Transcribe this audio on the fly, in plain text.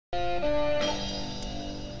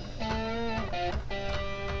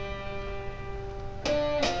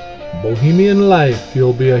Bohemian life,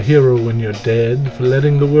 you'll be a hero when you're dead, for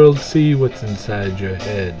letting the world see what's inside your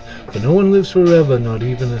head. For no one lives forever, not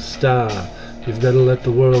even a star. You've got to let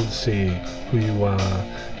the world see who you are.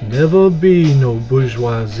 Never be no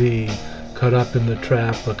bourgeoisie, caught up in the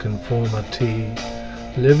trap of conformity.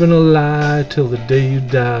 Living a lie till the day you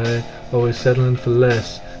die, always settling for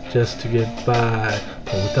less just to get by.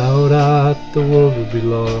 For without art, the world will be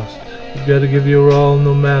lost. You've got to give your all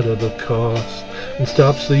no matter the cost. And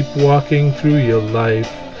stop sleepwalking through your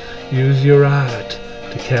life. Use your art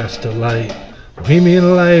to cast a light.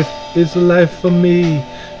 Bohemian life is the life for me,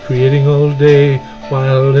 creating all day,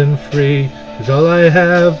 wild and free. 'Cause all I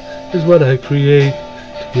have is what I create,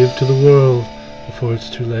 to give to the world before it's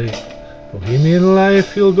too late. Bohemian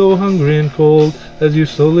life, you'll go hungry and cold as you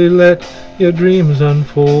slowly let your dreams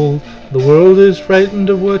unfold. The world is frightened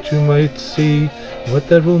of what you might see, what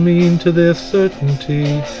that will mean to their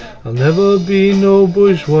certainty. I'll never be no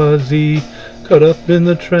bourgeoisie, caught up in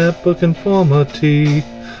the trap of conformity.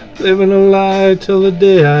 Living a lie till the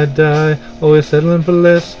day I die, always settling for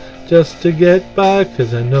less just to get by.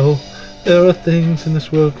 'Cause I know there are things in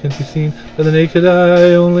this world can't be seen by the naked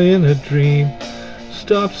eye, only in a dream.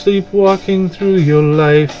 Stop sleepwalking through your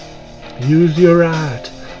life. Use your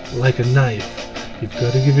art like a knife. You've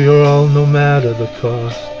got to give your all no matter the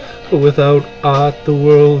cost. For without art the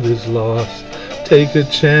world is lost. Take a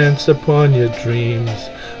chance upon your dreams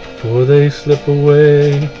before they slip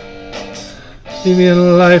away.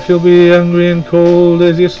 In life you'll be hungry and cold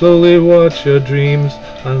as you slowly watch your dreams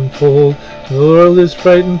unfold. The world is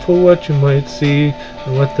frightened for what you might see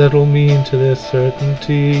and what that'll mean to their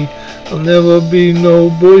certainty. I'll never be no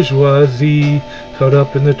bourgeoisie, caught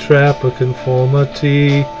up in the trap of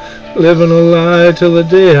conformity. Living a lie till the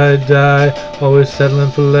day I die, always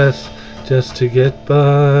settling for less just to get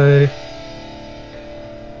by.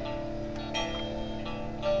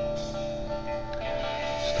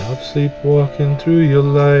 Stop sleepwalking through your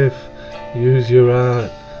life. Use your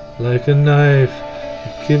art like a knife.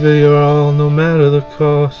 Give it your all no matter the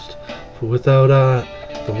cost. For without art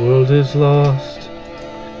the world is lost.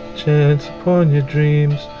 Chance upon your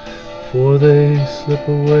dreams before they slip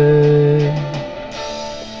away.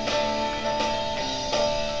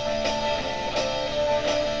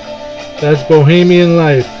 That's Bohemian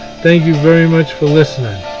Life. Thank you very much for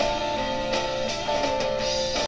listening.